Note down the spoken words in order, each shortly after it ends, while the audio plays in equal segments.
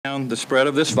down the spread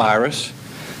of this virus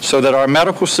so that our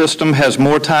medical system has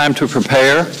more time to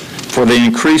prepare for the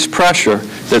increased pressure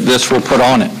that this will put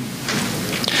on it.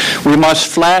 We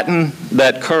must flatten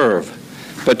that curve,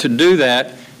 but to do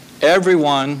that,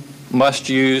 everyone must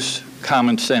use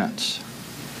common sense.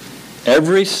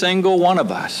 Every single one of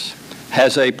us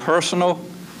has a personal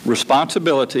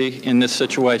responsibility in this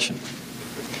situation.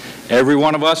 Every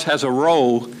one of us has a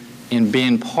role in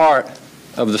being part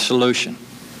of the solution.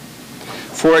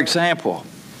 For example,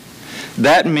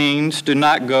 that means do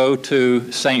not go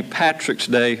to St. Patrick's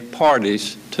Day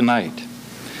parties tonight.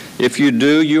 If you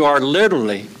do, you are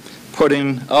literally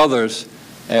putting others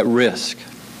at risk.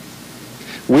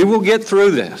 We will get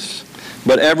through this,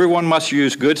 but everyone must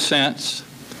use good sense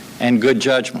and good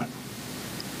judgment.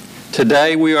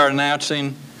 Today, we are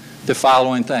announcing the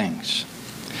following things.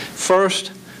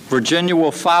 First, Virginia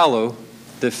will follow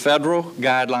the federal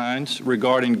guidelines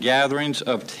regarding gatherings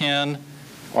of 10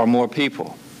 or more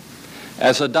people.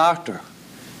 As a doctor,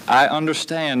 I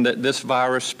understand that this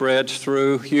virus spreads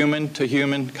through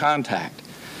human-to-human contact,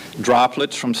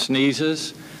 droplets from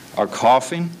sneezes or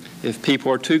coughing if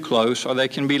people are too close, or they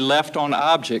can be left on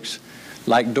objects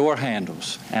like door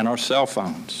handles and our cell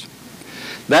phones.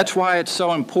 That's why it's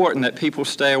so important that people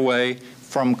stay away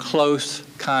from close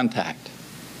contact.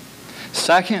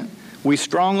 Second, we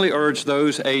strongly urge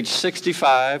those aged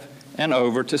 65 and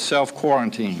over to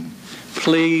self-quarantine.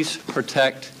 Please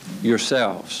protect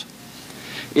yourselves.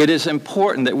 It is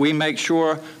important that we make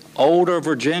sure older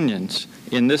Virginians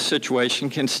in this situation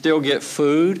can still get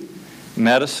food,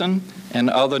 medicine, and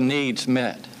other needs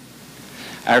met.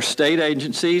 Our state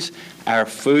agencies, our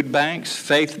food banks,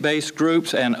 faith-based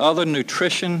groups, and other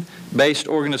nutrition-based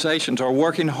organizations are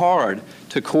working hard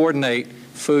to coordinate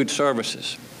food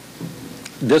services.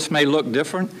 This may look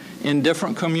different in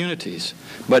different communities,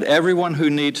 but everyone who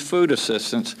needs food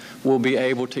assistance will be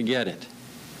able to get it.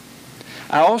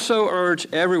 I also urge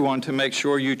everyone to make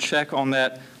sure you check on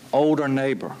that older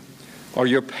neighbor or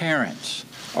your parents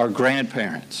or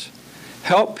grandparents.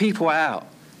 Help people out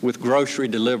with grocery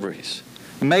deliveries.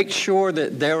 Make sure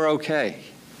that they're okay.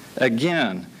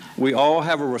 Again, we all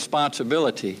have a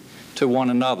responsibility to one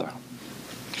another.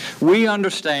 We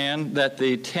understand that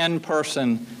the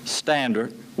 10-person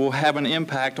standard will have an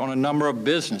impact on a number of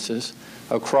businesses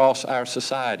across our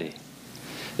society.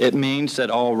 It means that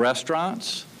all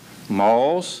restaurants,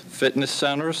 malls, fitness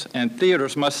centers, and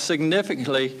theaters must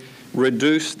significantly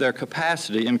reduce their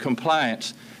capacity in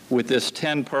compliance with this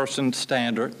 10-person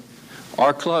standard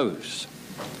or close.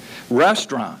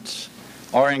 Restaurants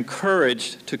are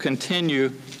encouraged to continue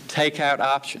takeout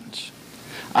options.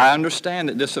 I understand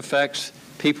that this affects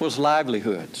people's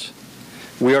livelihoods.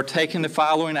 We are taking the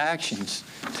following actions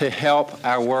to help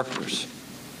our workers.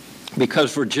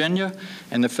 Because Virginia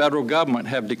and the federal government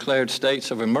have declared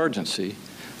states of emergency,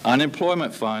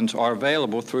 unemployment funds are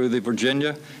available through the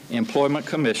Virginia Employment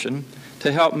Commission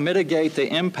to help mitigate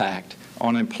the impact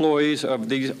on employees of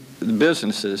these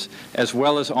businesses as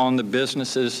well as on the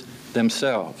businesses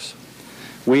themselves.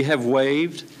 We have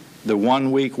waived the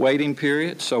 1-week waiting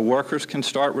period so workers can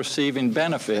start receiving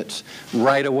benefits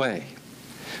right away.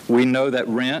 We know that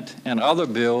rent and other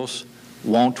bills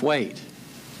won't wait.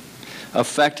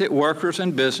 Affected workers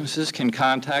and businesses can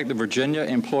contact the Virginia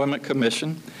Employment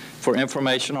Commission for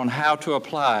information on how to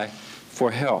apply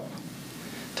for help.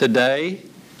 Today,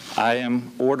 I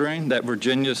am ordering that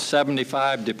Virginia's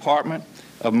 75 Department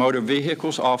of Motor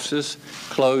Vehicles offices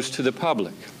close to the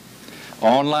public.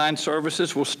 Online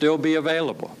services will still be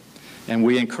available, and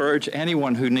we encourage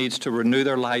anyone who needs to renew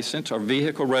their license or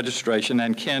vehicle registration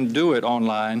and can do it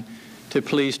online to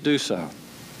please do so.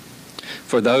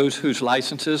 For those whose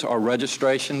licenses or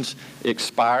registrations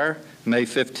expire May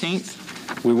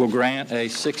 15th, we will grant a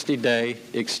 60-day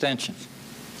extension.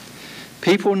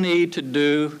 People need to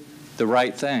do the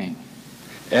right thing.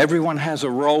 Everyone has a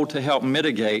role to help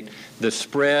mitigate the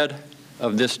spread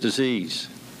of this disease,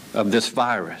 of this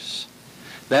virus.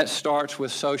 That starts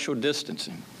with social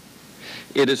distancing.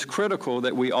 It is critical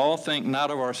that we all think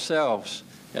not of ourselves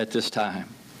at this time,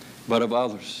 but of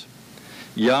others.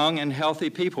 Young and healthy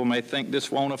people may think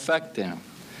this won't affect them,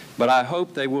 but I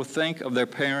hope they will think of their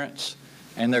parents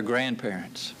and their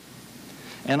grandparents.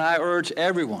 And I urge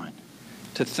everyone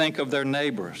to think of their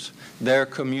neighbors, their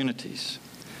communities.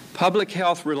 Public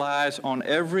health relies on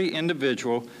every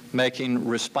individual making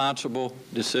responsible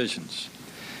decisions.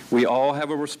 We all have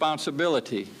a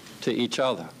responsibility to each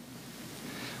other.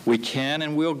 We can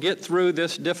and will get through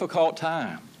this difficult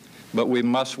time, but we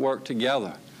must work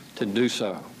together to do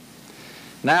so.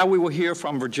 Now we will hear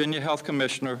from Virginia Health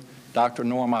Commissioner Dr.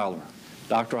 Norm Oliver.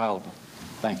 Dr. Oliver,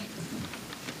 thank you.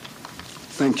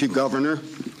 Thank you, Governor.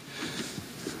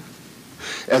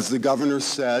 As the governor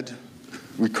said,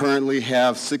 we currently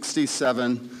have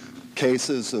 67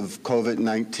 cases of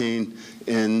COVID-19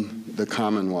 in the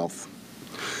Commonwealth.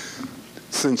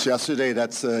 Since yesterday,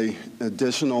 that's an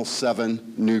additional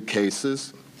 7 new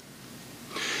cases.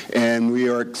 And we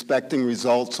are expecting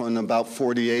results on about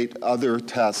 48 other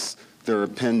tests that are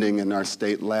pending in our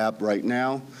state lab right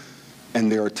now.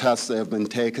 And there are tests that have been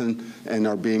taken and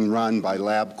are being run by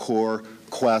LabCorp,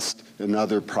 Quest, and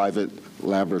other private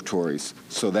laboratories.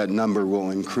 So that number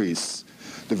will increase.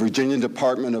 The Virginia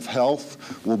Department of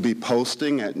Health will be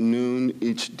posting at noon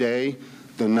each day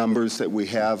the numbers that we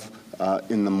have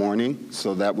in the morning,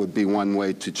 so that would be one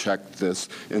way to check this.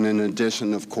 And in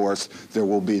addition, of course, there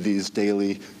will be these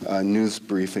daily news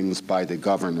briefings by the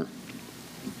governor.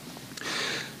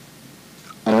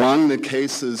 Among the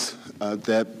cases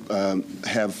that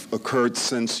have occurred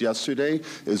since yesterday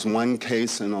is one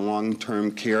case in a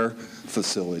long-term care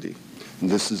facility. And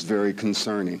this is very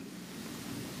concerning.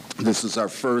 This is our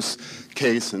first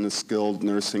case in a skilled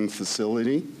nursing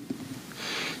facility.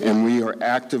 And we are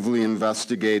actively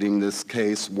investigating this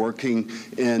case, working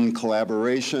in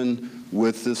collaboration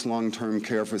with this long-term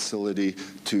care facility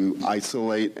to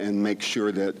isolate and make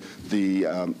sure that the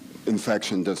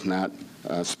infection does not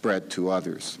spread to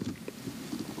others.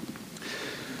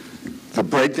 The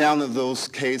breakdown of those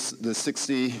cases, the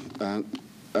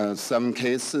 67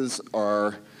 cases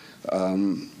are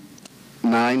 9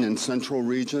 in Central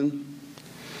Region,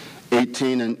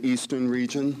 18 in Eastern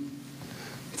Region,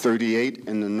 38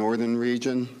 in the Northern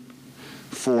Region,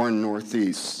 4 in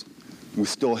Northeast. We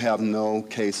still have no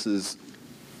cases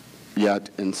yet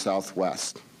in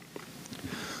Southwest.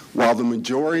 While the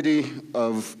majority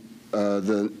of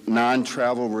the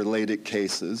non-travel related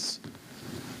cases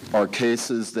are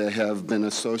cases that have been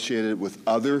associated with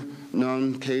other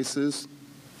known cases,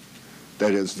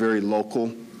 that is very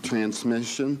local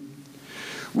transmission,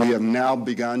 we have now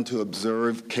begun to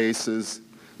observe cases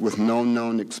with no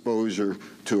known exposure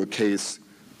to a case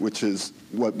which is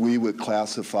what we would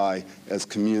classify as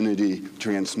community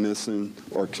transmission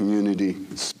or community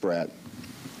spread.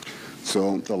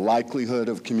 So the likelihood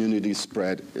of community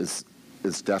spread is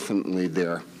definitely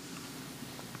there.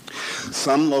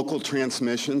 Some local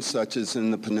transmission, such as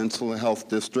in the Peninsula Health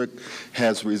District,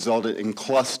 has resulted in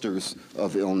clusters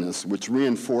of illness, which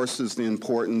reinforces the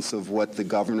importance of what the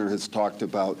governor has talked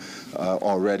about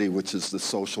already, which is the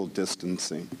social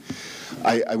distancing.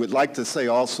 I would like to say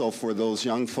also for those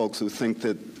young folks who think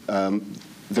that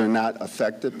they're not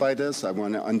affected by this, I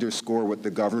want to underscore what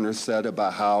the governor said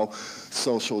about how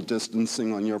social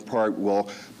distancing on your part will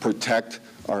protect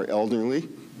our elderly.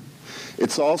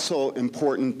 It's also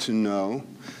important to know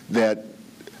that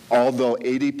although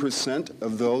 80%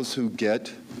 of those who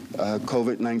get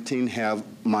COVID-19 have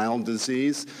mild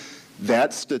disease,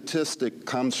 that statistic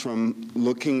comes from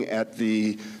looking at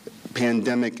the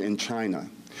pandemic in China.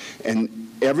 And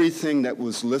everything that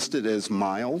was listed as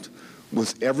mild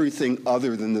was everything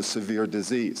other than the severe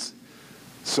disease.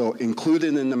 So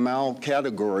included in the mild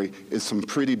category is some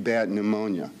pretty bad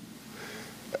pneumonia.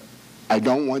 I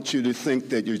don't want you to think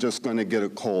that you're just going to get a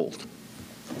cold,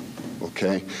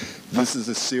 okay? This is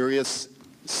a serious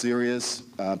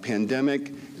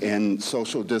pandemic, and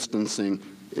social distancing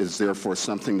is therefore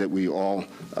something that we all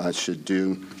should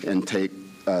do and take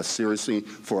seriously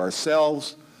for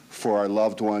ourselves, for our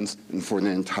loved ones, and for the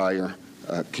entire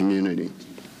community.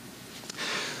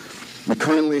 We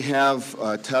currently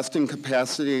have testing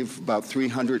capacity of about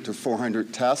 300 to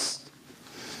 400 tests.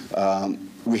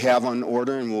 We have on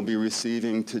order and will be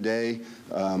receiving today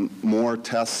more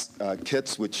test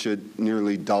kits, which should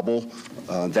nearly double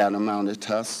that amount of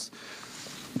tests.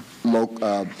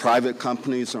 Private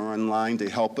companies are online to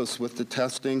help us with the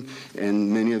testing,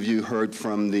 and many of you heard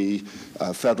from the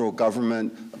federal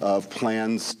government of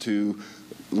plans to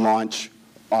launch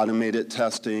automated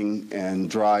testing and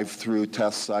drive-through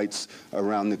test sites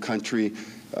around the country.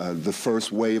 The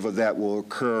first wave of that will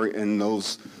occur in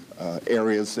those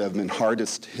areas that have been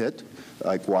hardest hit,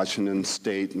 like Washington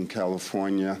State and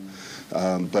California.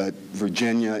 But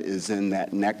Virginia is in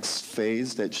that next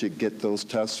phase that should get those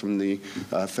tests from the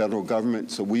federal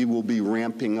government. So we will be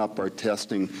ramping up our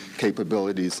testing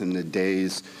capabilities in the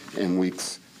days and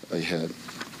weeks ahead.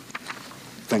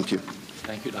 Thank you.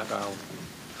 Thank you, Dr. Howell.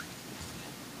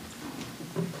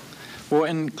 Well,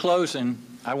 in closing,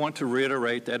 I want to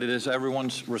reiterate that it is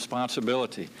everyone's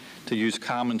responsibility to use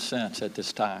common sense at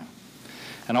this time.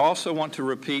 And I also want to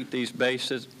repeat these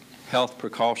basic health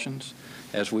precautions,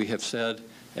 as we have said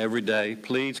every day.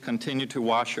 Please continue to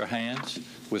wash your hands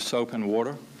with soap and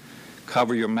water.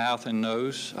 Cover your mouth and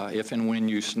nose if and when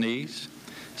you sneeze.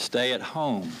 Stay at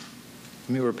home Let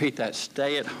me repeat that.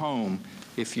 Stay at home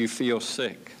if you feel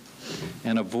sick,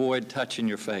 and avoid touching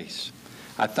your face.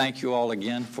 I thank you all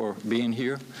again for being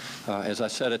here. As I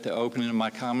said at the opening of my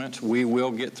comments, we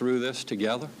will get through this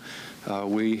together.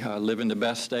 We live in the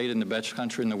best state in the best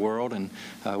country in the world, and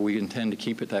we intend to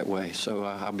keep it that way. So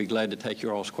I'll be glad to take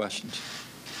your all's questions.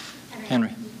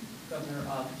 Henry. Governor,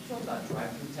 talk about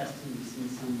drive-through testing. We've seen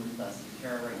some with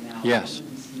Sierra right now. Yes. How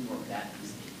do we see work that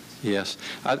these days? Yes.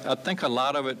 I think a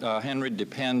lot of it, Henry,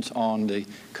 depends on the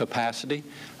capacity.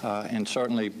 And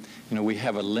certainly, we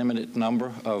have a limited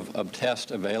number of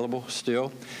tests available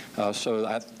still. So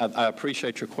I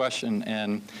appreciate your question.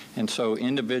 And so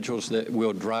individuals that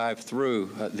will drive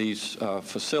through these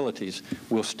facilities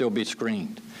will still be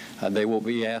screened. They will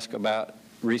be asked about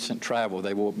recent travel.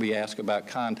 They will be asked about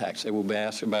contacts. They will be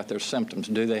asked about their symptoms.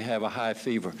 Do they have a high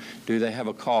fever? Do they have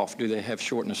a cough? Do they have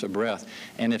shortness of breath?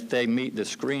 And if they meet the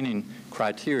screening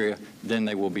criteria, then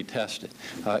they will be tested.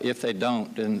 If they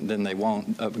don't, then they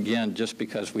won't, again, just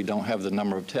because we don't have the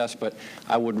number of tests. But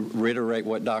I would reiterate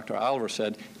what Dr. Oliver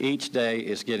said. Each day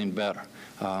is getting better.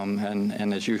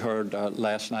 And as you heard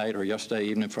last night or yesterday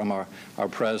evening from our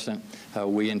president,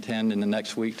 we intend in the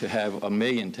next week to have 1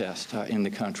 million tests in the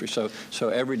country. So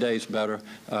every day is better,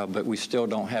 but we still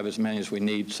don't have as many as we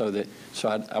need. So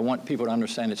I want people to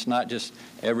understand it's not just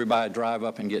everybody drive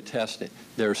up and get tested.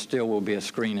 There still will be a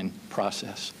screening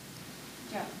process.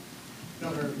 Yeah.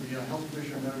 Governor, the health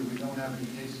commissioner noted we don't have any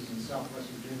cases in Southwest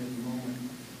Virginia at the moment.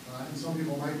 And some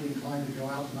people might be inclined to go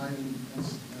out tonight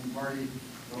and party.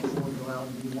 Don't really go out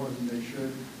and do more than they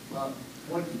should.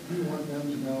 What do you want them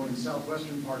to know in the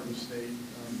southwestern part of the state?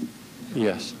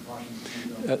 Yes.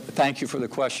 Thank you for the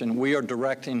question. We are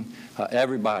directing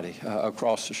everybody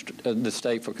across the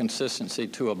state for consistency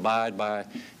to abide by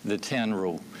the 10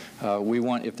 rule. We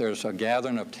want, if there's a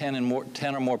gathering of 10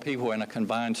 or more people in a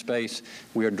confined space,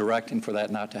 we are directing for that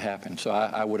not to happen. So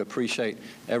I would appreciate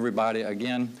everybody,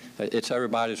 again, it's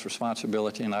everybody's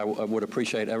responsibility, and I would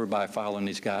appreciate everybody following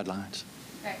these guidelines.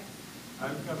 Okay.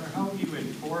 Governor, how will you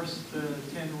enforce the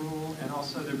 10 rule? And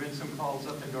also, there have been some calls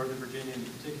up in Northern Virginia, in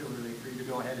particularly, for you to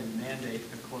go ahead and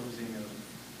mandate the closing of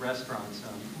restaurants.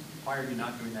 Why are you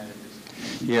not doing that at this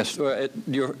point? Yes.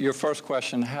 Your first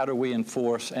question, how do we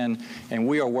enforce? And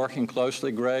we are working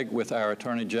closely, Greg, with our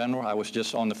Attorney General. I was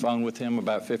just on the phone with him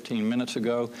about 15 minutes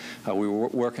ago. We were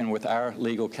working with our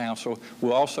legal counsel.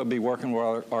 We'll also be working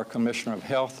with our Commissioner of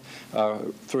Health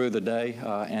through the day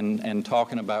and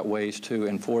talking about ways to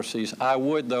enforce these. I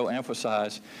would, though,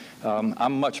 emphasize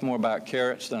I'm much more about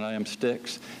carrots than I am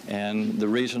sticks, and the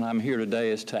reason I'm here today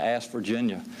is to ask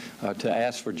Virginia, to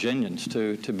ask Virginians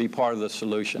to be part of the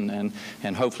solution,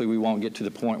 and hopefully we won't get to the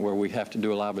point where we have to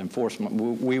do a lot of enforcement.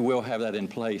 We will have that in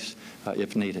place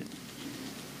if needed.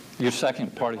 Your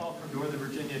second part. Call from Northern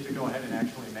Virginia to go ahead and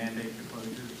actually mandate the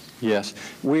closures. Yes,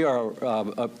 we are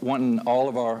wanting all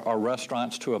of our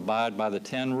restaurants to abide by the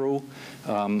 10 rule.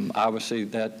 Obviously,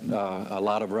 that a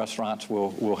lot of restaurants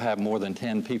will have more than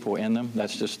 10 people in them.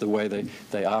 That's just the way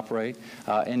they operate.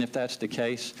 And if that's the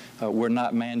case, we're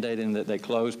not mandating that they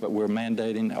close, but we're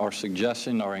mandating or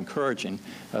suggesting or encouraging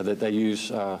that they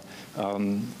use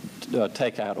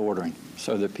takeout ordering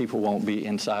so that people won't be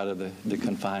inside of the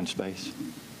confined space.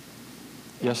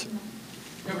 Yes?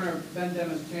 Governor, Ben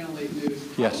Demis, Channel 8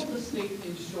 News. Yes. How will the state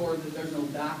ensure that there's no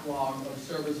backlog of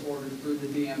service orders through the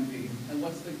DMV? And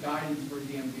what's the guidance for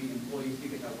DMV employees to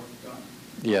get that work done?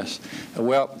 Yes.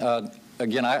 Well,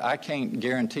 again, I can't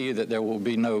guarantee you that there will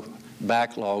be no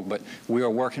backlog, but we are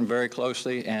working very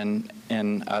closely, and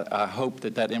I hope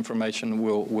that information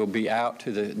will be out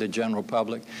to the general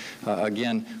public.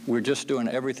 Again, we're just doing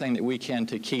everything that we can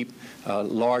to keep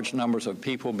large numbers of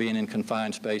people being in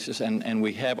confined spaces, and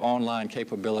we have online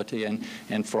capability,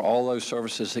 and for all those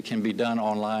services that can be done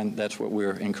online, that's what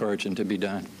we're encouraging to be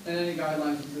done. And any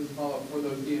guidelines to follow up for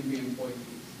those DMV employees?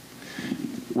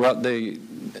 Well, the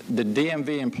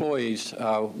DMV employees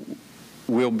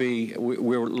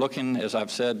we're looking, as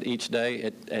I've said, each day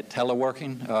at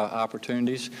teleworking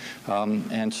opportunities.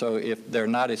 And so if they're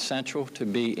not essential to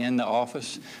be in the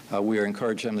office, we are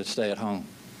encouraging them to stay at home.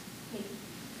 Okay.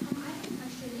 I have a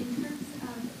question. In terms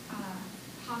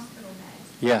of hospital beds,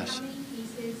 yes. How many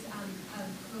cases of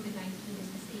COVID-19 is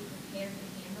the state prepared to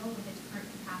handle with its current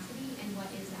capacity, and what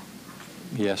is that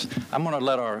capacity? Yes. I'm going to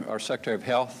let our Secretary of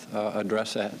Health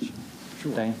address that.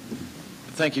 Sure. Dan?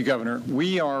 Thank you, Governor.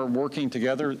 We are working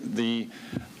together, the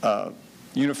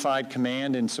Unified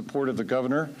Command in support of the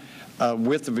Governor,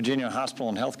 with the Virginia Hospital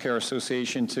and Healthcare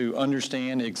Association to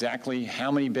understand exactly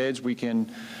how many beds we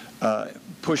can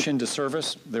push into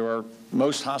service.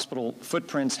 Most hospital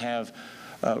footprints have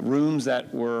rooms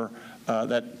that were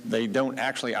that they don't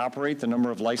actually operate the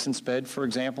number of licensed beds, for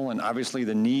example, and obviously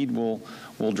the need will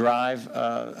drive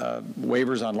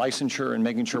waivers on licensure and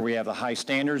making sure we have the high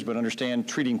standards, but understand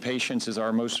treating patients is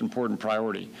our most important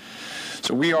priority.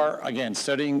 So we are, again,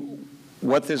 studying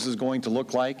what this is going to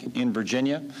look like in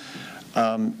Virginia.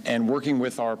 And working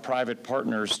with our private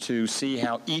partners to see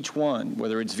how each one,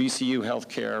 whether it's VCU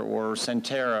Healthcare or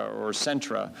Centera or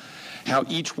Centra, how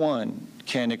each one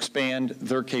can expand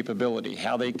their capability,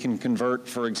 how they can convert,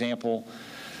 for example,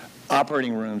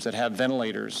 operating rooms that have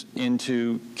ventilators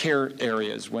into care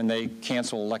areas when they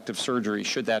cancel elective surgery,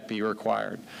 should that be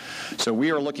required. So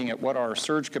we are looking at what our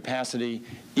surge capacity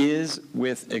is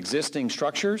with existing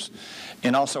structures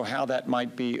and also how that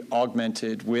might be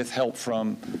augmented with help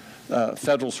from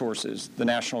federal sources, the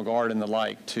National Guard and the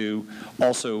like, to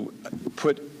also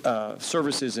put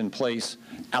services in place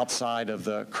outside of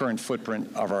the current footprint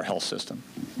of our health system.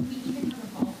 Do we even have a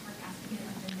ballpark estimate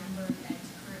of the number that's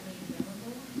currently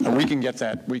available?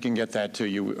 We can get that to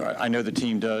you. I know the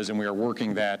team does, and we are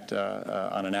working that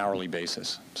on an hourly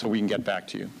basis, so we can get back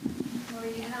to you.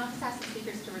 Maureen, and I'll just ask the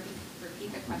speakers to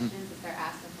repeat the questions if they're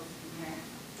asked, so folks can hear.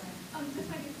 This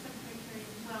might be secretary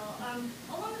as well.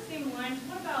 Along the same lines,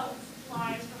 what about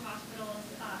supplies for hospitals,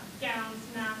 gowns,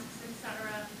 masks,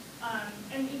 etc.,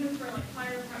 and even for like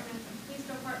fire departments and police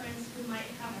departments who might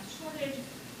have a shortage?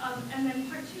 And then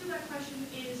part two of that question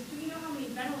is, do you know how many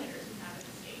ventilators we have in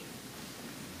the state?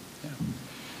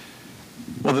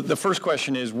 Yeah. Well, the first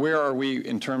question is, where are we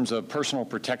in terms of personal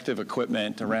protective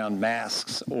equipment around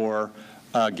masks or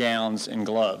gowns and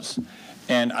gloves?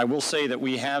 And I will say that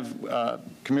we have,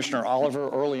 Commissioner Oliver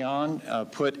early on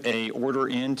put a order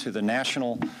into the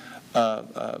national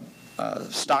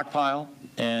stockpile,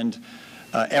 and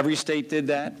every state did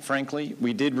that, frankly.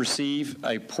 We did receive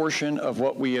a portion of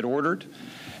what we had ordered,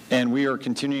 and we are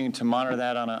continuing to monitor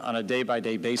that on a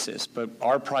day-by-day basis. But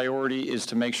our priority is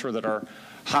to make sure that our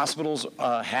hospitals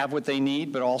have what they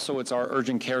need, but also it's our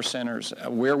urgent care centers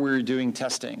where we're doing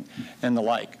testing and the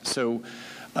like. So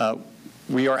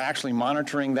we are actually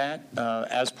monitoring that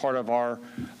as part of our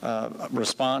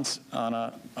response on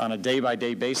a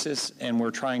day-by-day basis, and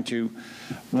we're trying to,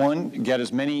 one, get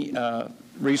as many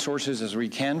resources as we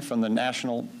can from the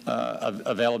national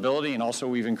availability, and also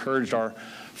we've encouraged our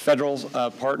federal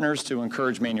partners to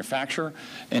encourage manufacture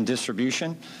and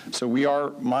distribution. So we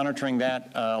are monitoring that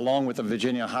along with the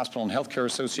Virginia Hospital and Healthcare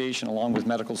Association, along with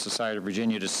Medical Society of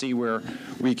Virginia, to see where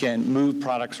we can move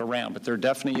products around. But there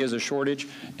definitely is a shortage,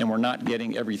 and we're not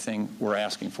getting everything we're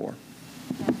asking for.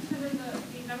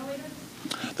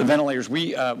 The ventilators,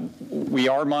 we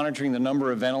are monitoring the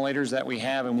number of ventilators that we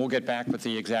have, and we'll get back with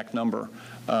the exact number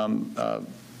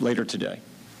later today.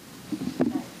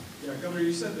 Yeah, Governor,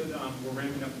 you said that we're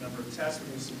ramping up the number of tests. We're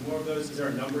going to see more of those. Is there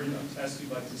a number of tests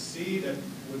you'd like to see that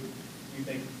would you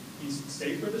think be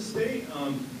safe for the state?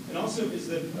 And also, is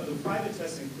the private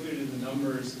tests included in the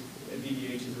numbers that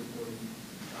VDH is reporting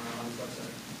on its website?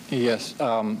 Yes,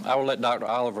 I will let Dr.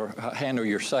 Oliver handle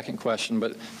your second question,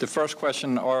 but the first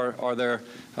question, are there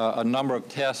a number of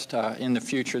tests in the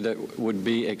future that would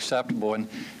be acceptable? And,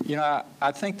 you know,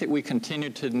 I think that we continue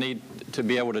to need to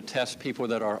be able to test people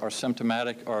that are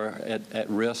symptomatic or at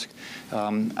risk.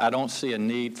 I don't see a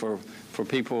need for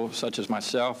people such as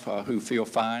myself who feel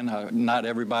fine. Not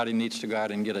everybody needs to go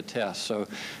out and get a test. So,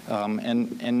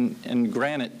 and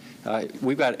granted,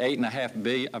 we've got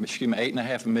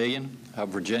 8.5 million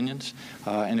Virginians,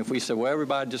 and if we say, well,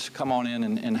 everybody just come on in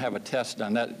and have a test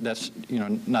done, that's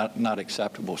not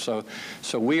acceptable. So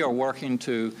we are working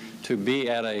to be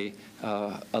at a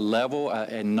level,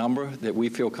 a number that we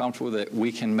feel comfortable that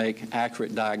we can make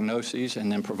accurate diagnoses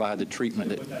and then provide the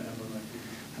treatment.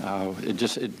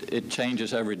 It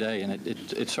changes every day, and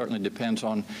it certainly depends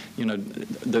on,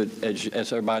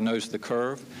 as everybody knows, the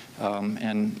curve.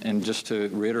 And just to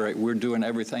reiterate, we're doing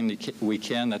everything that we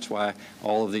can. That's why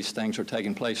all of these things are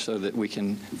taking place, so that we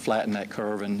can flatten that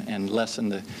curve and lessen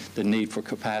the need for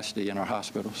capacity in our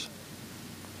hospitals.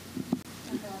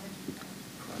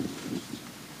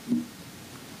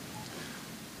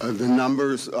 The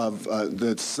numbers of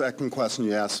the second question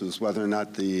you asked was whether or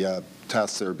not the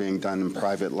tests that are being done in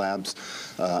private labs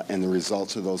and the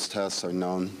results of those tests are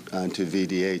known to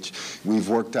VDH. We've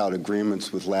worked out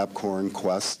agreements with LabCorp and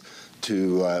Quest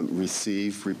to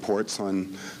receive reports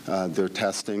on their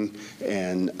testing,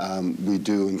 and we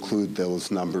do include those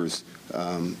numbers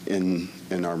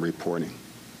in our reporting.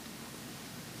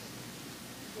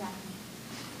 Yeah.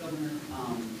 Governor, did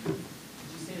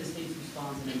you say the state's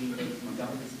response in any way from a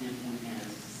government standpoint and a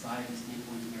society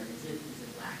standpoint here, is it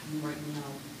lacking right now?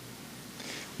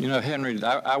 You know, Henry,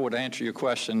 I would answer your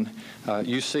question.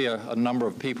 You see a number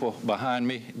of people behind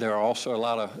me. There are also a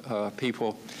lot of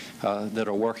people that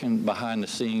are working behind the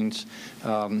scenes.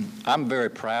 I'm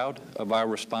very proud of our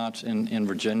response in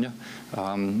Virginia.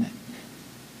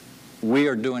 We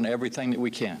are doing everything that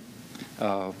we can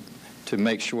to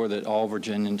make sure that all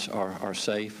Virginians are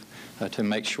safe, to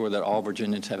make sure that all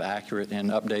Virginians have accurate and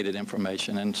updated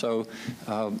information. And so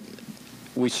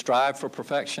we strive for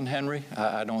perfection, Henry.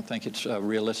 I don't think it's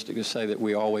realistic to say that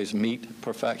we always meet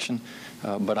perfection,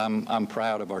 but I'm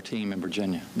proud of our team in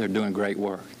Virginia. They're doing great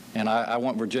work. And I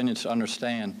want Virginians to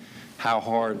understand how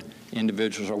hard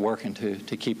individuals are working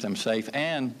to keep them safe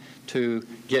and to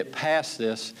get past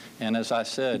this. And as I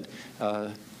said,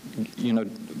 you know,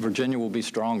 Virginia will be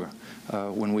stronger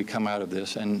when we come out of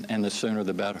this, and the sooner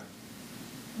the better.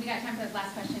 We got time for the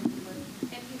last question.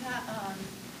 If you have,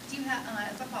 do you have,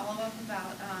 as a follow-up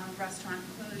about restaurant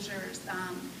closures,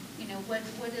 you know, what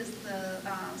is the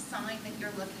sign that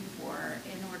you're looking for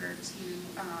in order to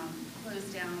close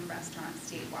down restaurants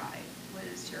statewide? What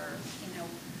is your, you know,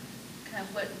 kind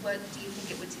of what do you think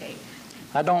it would take?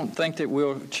 I don't think that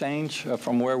we'll change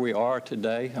from where we are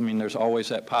today. I mean, there's always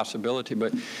that possibility,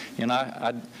 but you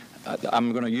know,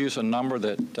 I'm going to use a number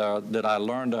that I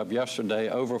learned of yesterday.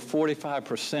 Over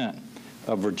 45%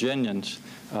 of Virginians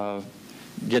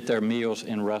get their meals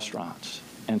in restaurants,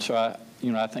 and so I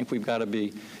think we've got to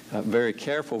be very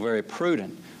careful, very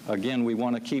prudent. Again, we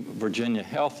want to keep Virginia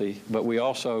healthy, but we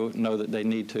also know that they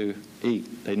need to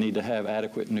eat. They need to have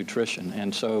adequate nutrition.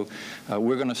 And so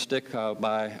we're going to stick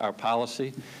by our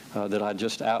policy that I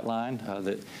just outlined,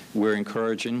 that we're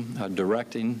encouraging,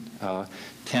 directing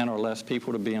 10 or less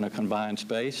people to be in a confined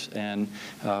space. And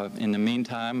in the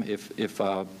meantime, if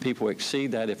people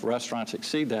exceed that, if restaurants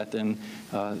exceed that, then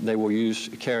they will use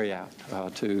carry-out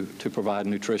to provide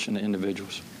nutrition to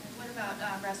individuals. What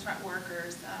about restaurant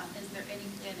workers? Is there any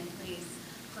plan in place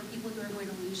for people who are going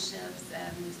to lose shifts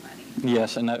and lose money?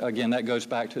 Yes, and again, that goes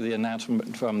back to the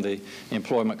announcement from the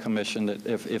Employment Commission that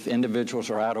if individuals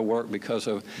are out of work because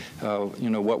of you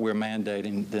know, what we're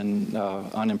mandating, then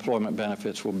unemployment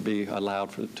benefits will be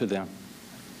allowed to them.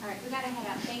 All right, we got to head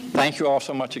out. Thank you. Thank you all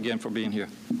so much again for being here.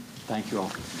 Thank you all.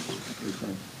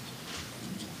 Thank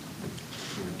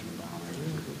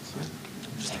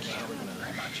you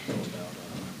very much.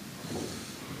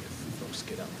 Folks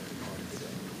get up there.